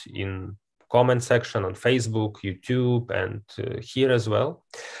put it in comment section on Facebook, YouTube, and here as well.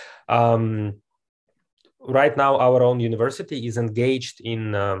 Right now, our own university is engaged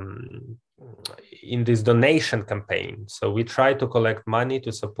in this donation campaign. So we try to collect money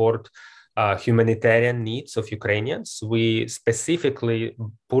to support humanitarian needs of Ukrainians. We specifically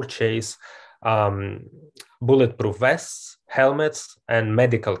purchase bulletproof vests, helmets, and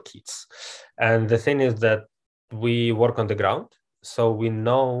medical kits. And the thing is that we work on the ground, so we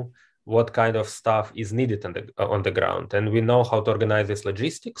know what kind of stuff is needed on the ground, and we know how to organize this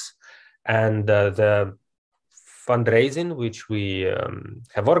logistics. And the fundraising which we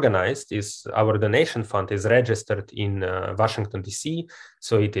have organized is our donation fund is registered in Washington, D.C.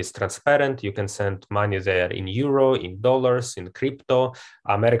 So it is transparent. You can send money there in euro, in dollars, in crypto.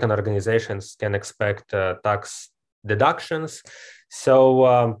 American organizations can expect tax deductions.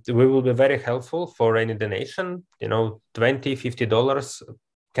 So we will be very helpful for any donation. $20, $50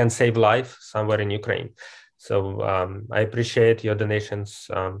 can save life somewhere in Ukraine. So I appreciate your donations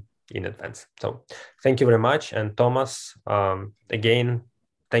in advance. So thank you very much. And Thomas, again,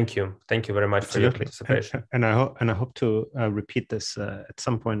 thank you. Thank you very much for your participation. And I hope to repeat this at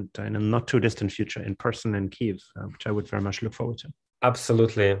some point in a not too distant future in person in Kyiv, which I would very much look forward to.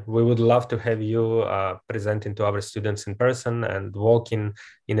 Absolutely. We would love to have you presenting to our students in person and walking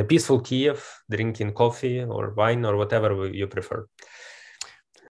in a peaceful Kyiv, drinking coffee or wine or whatever you prefer.